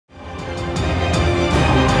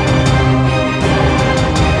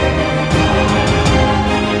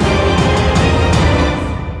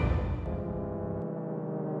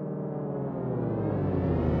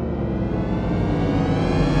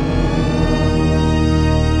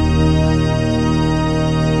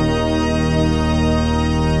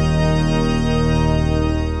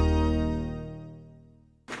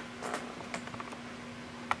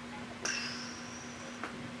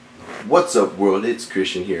What's up, world? It's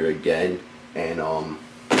Christian here again, and I'm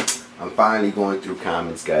finally going through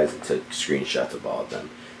comments, guys, and took screenshots of all of them.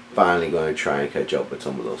 Finally going to try and catch up with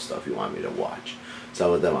some of those stuff you want me to watch.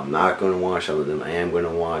 Some of them I'm not going to watch, some of them I am going to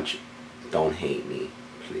watch. Don't hate me,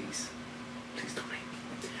 please. Please don't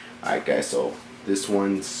hate me. Alright, guys, so this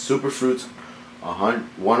one's Superfruits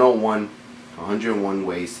 101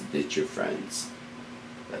 ways to ditch your friends.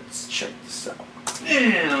 Let's check this out.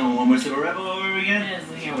 And one more sip of Rebel over again. Yes,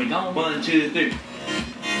 here we go. 1, 2, 3.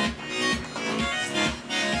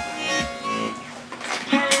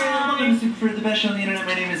 Welcome to Superfruit, the best show on the internet.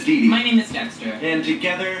 My name is Dee Dee. My name is Dexter. And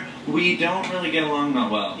together, we don't really get along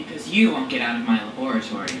that well. Because you won't get out of my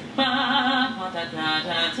laboratory. Oh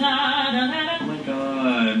my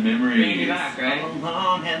god, memories. Bringing you back, right?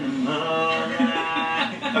 Alone and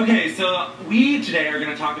alone. Okay, so we today are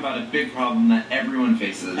going to talk about a big problem that everyone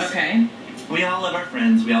faces. Okay. We all love our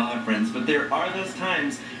friends, we all have friends, but there are those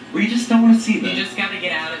times where you just don't want to see them. You just gotta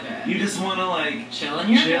get out of it. You just want to, like, chill in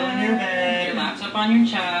your bed. Your laptop on your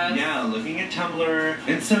chest. Yeah, looking at Tumblr.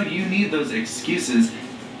 And so you need those excuses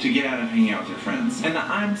to get out of hanging out with your friends. And the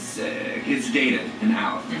I'm sick is dated and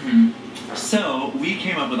out. Mm-hmm. So we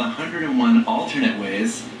came up with 101 alternate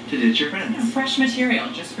ways to ditch your friends. Yeah, fresh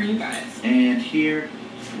material just for you guys. And here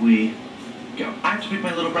we go. I have to pick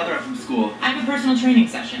my little brother up from school. I have a personal training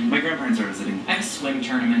session. My grandparents are visiting. I have a swim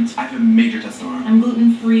tournament. I have a major test tomorrow. I'm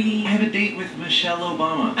gluten-free. I have a date with Michelle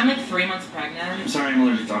Obama. I'm like 3 months pregnant. I'm sorry, I'm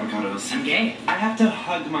allergic to avocados. I'm gay. I have to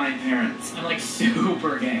hug my parents. I'm like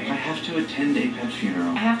super gay. I have to attend a pet funeral.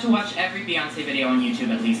 I have to watch every Beyonce video on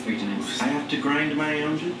YouTube at least 3 times. I have to grind my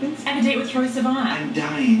own toothpaste. I have a date with Troye Sivan. I'm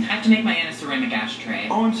dying. I have to make my aunt a ceramic ashtray.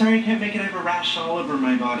 Oh, I'm sorry, I can't make it. I have a rash all over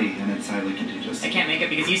my body, and it's highly contagious. I can't make it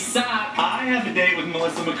because you suck. I have a date with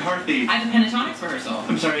Melissa McCarthy. I have a pentatonics rehearsal.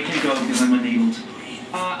 I'm sorry, I can't go because I'm unable to breathe.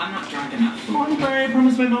 I'm not drunk enough. Oh, I'm sorry, I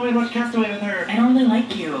promised my mom I'd watch Castaway with her. I don't really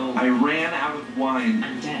like you. I ran out of wine.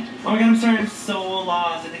 I'm dead. Oh my god, I'm sorry, I'm so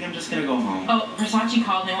lost. I think I'm just gonna go home. Oh, Versace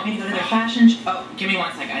called and they want me to go to their fashion Oh, give me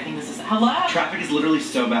 1 second. I think this is... Hello? Traffic is literally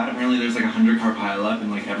so bad. Apparently there's like a 100-car pileup and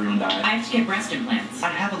like everyone died. I have to get breast implants. I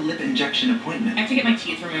have a lip injection appointment. I have to get my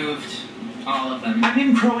teeth removed. All of them. I'm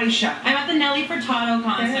in Croatia. I'm at the Nelly Furtado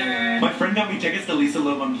concert. My friend got me tickets to Lisa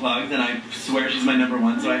Loeb Unplugged, and I swear she's my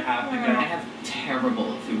 #1, so I have to go. I have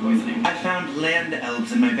terrible food poisoning. I found land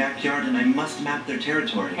elves in my backyard, and I must map their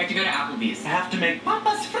territory. I have to go to Applebee's. I have to make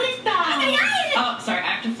papas fritas. Oh, sorry,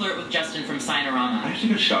 I have to flirt with Justin from I Sinorama. have to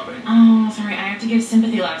go shopping. Oh, sorry, I have to give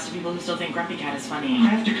sympathy laughs to people who still think Grumpy Cat is funny. I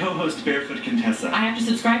have to co-host Barefoot Contessa. I have to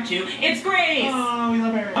subscribe to It's Grace! Oh, we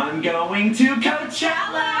love her. I'm going to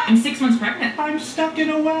Coachella. I'm 6 months pregnant. I'm stuck in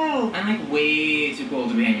a well. I'm like way too cool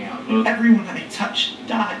to be hanging out with. Everyone I touch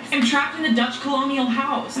dies. I'm trapped in the Dutch colonial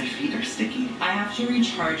house. My feet are sticky. I have to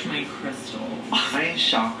recharge my crystal. My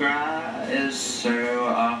chakra is so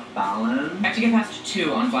off balance. I have to get past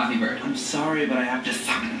 2 on Flappy Bird. I'm sorry, but I have to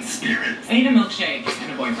summon spirits. I need a milkshake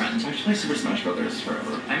and a boyfriend. I have to play Super Smash Brothers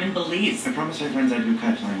forever. I'm in Belize. I promised my friends I'd go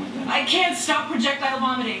kite flying with them. I can't stop projectile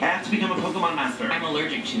vomiting. I have to become a Pokemon master. I'm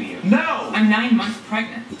allergic to you. No! I'm 9 months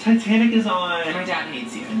pregnant. Titanic is on. My dad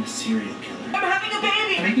hates you. I'm a serial killer. I'm having a I'm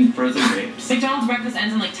baby! making frozen grapes. McDonald's breakfast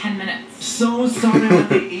ends in like 10 minutes. So sorry, I'm on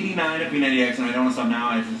day 89 of P90X and I don't want to stop now.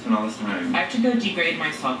 I just spent all this time. I have to go degrade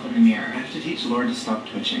myself in the mirror. I have to teach Laura to stop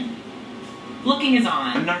twitching. Looking is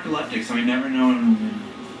I'm on. narcoleptic, so I never know when I'm...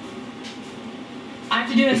 I have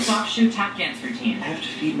to do a soft shoe tap dance routine. I have to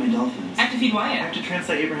feed my dolphins. I have to feed I have Wyatt. to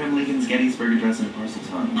translate Abraham Lincoln's Gettysburg Address into parcel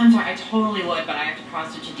tongue. I'm sorry, I totally would, but I have to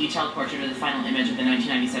cross-stitch a detailed portrait of the final image of the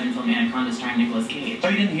 1997 film Anaconda starring Nicolas Cage. Oh,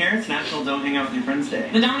 you didn't hear? It's National Don't Hang Out With Your Friends Day.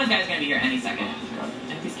 The Domino's guy's gonna be here any second. Oh, God.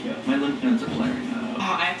 He's cute. My lymph nodes are flaring up. Oh,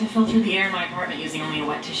 I have to filter the air in my apartment using only a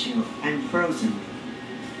wet tissue. I'm frozen.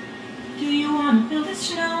 Do you want to build a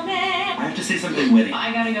snowman? I have to say something witty.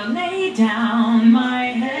 I gotta go lay down my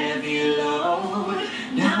heavy load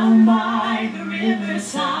down by the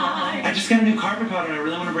riverside. I just got a new carpet powder and I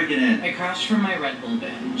really want to break it in. I crashed from my Red Bull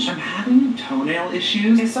binge. I'm having toenail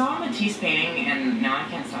issues. I saw Matisse painting and now I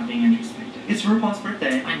can't stop being introspective. It's RuPaul's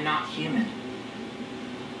birthday. I'm not human.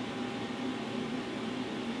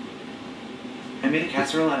 I made a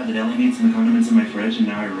casserole out of the deli meats and the condiments in my fridge and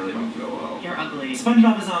now I really don't feel well. You're ugly.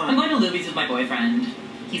 SpongeBob is I'm on. going to Luby's with my boyfriend.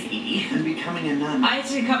 He's 80. I'm becoming a nun. I had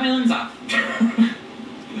to cut my limbs off.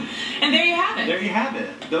 And there you have it. There you have it.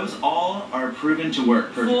 Those all are proven to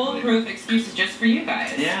work perfectly. Foolproof excuses just for you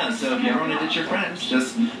guys. Yeah, so if you ever want to ditch your friends,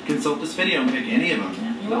 just consult this video and pick any of them.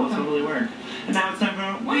 Yeah, you're That will welcome. totally work. And now it's time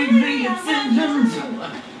for Weekly Obsessions.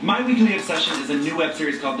 My Weekly Obsession is a new web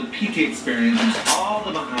series called The PT Experience. It's all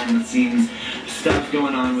the behind-the-scenes stuff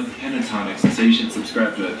going on with Pentatonics. So you should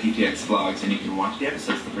subscribe to PTX Vlogs and you can watch the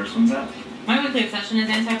episodes. The first one's out. My weekly obsession is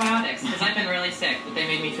antibiotics, because I've been really sick, but they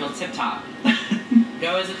made me feel tip-top.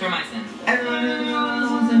 Go azithromycin.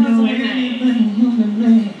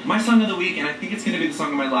 My song of the week, and I think it's going to be the song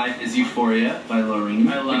of my life, is Euphoria by Loreen.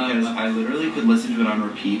 Because I literally could listen to it on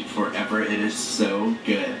repeat forever. It is so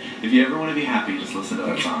good. If you ever want to be happy, just listen to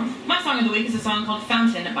that song. My song of the week is a song called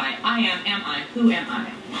Fountain by I Am I, Who Am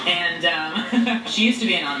I? And she used to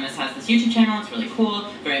be anonymous, has this YouTube channel, it's really cool,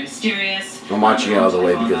 very mysterious. I'm watching it all the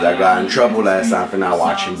way because I got in trouble last time for not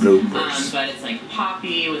watching bloopers. But it's like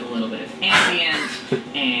poppy with a little bit of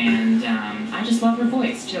ambient, and I just love her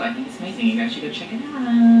voice too. I think it's amazing. You guys should go check it out.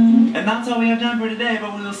 And that's all we have time for today,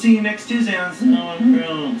 but we'll see you next Tuesday on Snow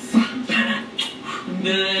Girls.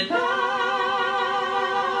 Goodbye.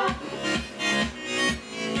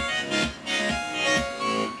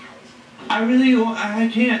 I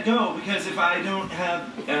can't go because if I don't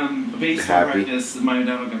have baseball practice, my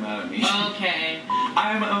dad will get mad at me. Okay.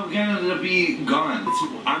 I'm gonna be gone.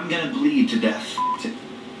 I'm gonna bleed to death.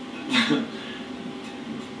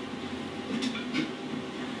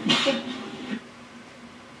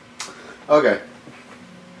 Okay.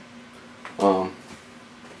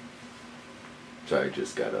 Sorry,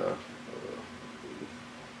 just got a.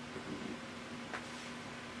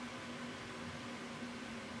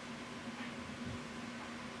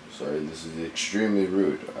 Sorry, this is extremely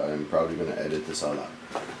rude. I'm probably gonna edit this all out.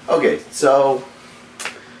 Okay, so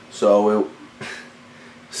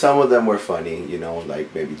some of them were funny, you know,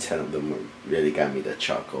 like maybe 10 of them really got me to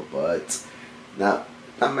chuckle, but not.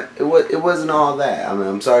 It wasn't all that. I mean,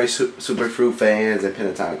 I'm sorry, Superfruit fans and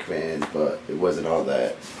Pentatonic fans, but it wasn't all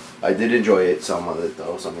that. I did enjoy it, some of it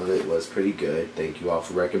though. Some of it was pretty good. Thank you all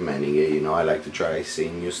for recommending it. You know, I like to try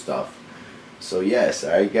seeing new stuff. So yes,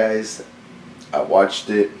 alright guys, I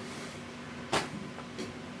watched it.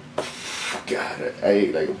 God, I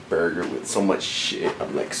ate like a burger with so much shit.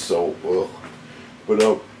 I'm like so ugh.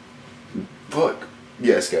 But fuck.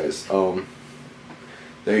 Yes guys,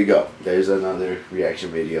 there you go. There's another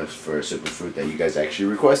reaction video for Superfruit that you guys actually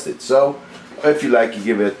requested. So, if you like it,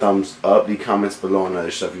 give it a thumbs up. Leave comments below on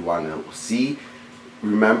other stuff you want to see.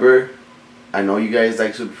 Remember, I know you guys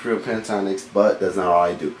like Superfruit Pentatonics, but that's not all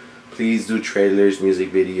I do. Please do trailers,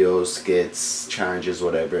 music videos, skits, challenges,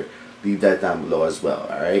 whatever. Leave that down below as well,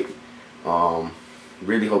 alright?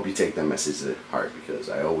 Really hope you take that message to heart because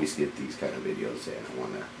I always get these kind of videos and I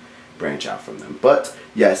want to branch out from them. But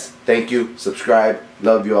yes, thank you, subscribe,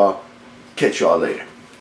 love y'all, catch y'all later.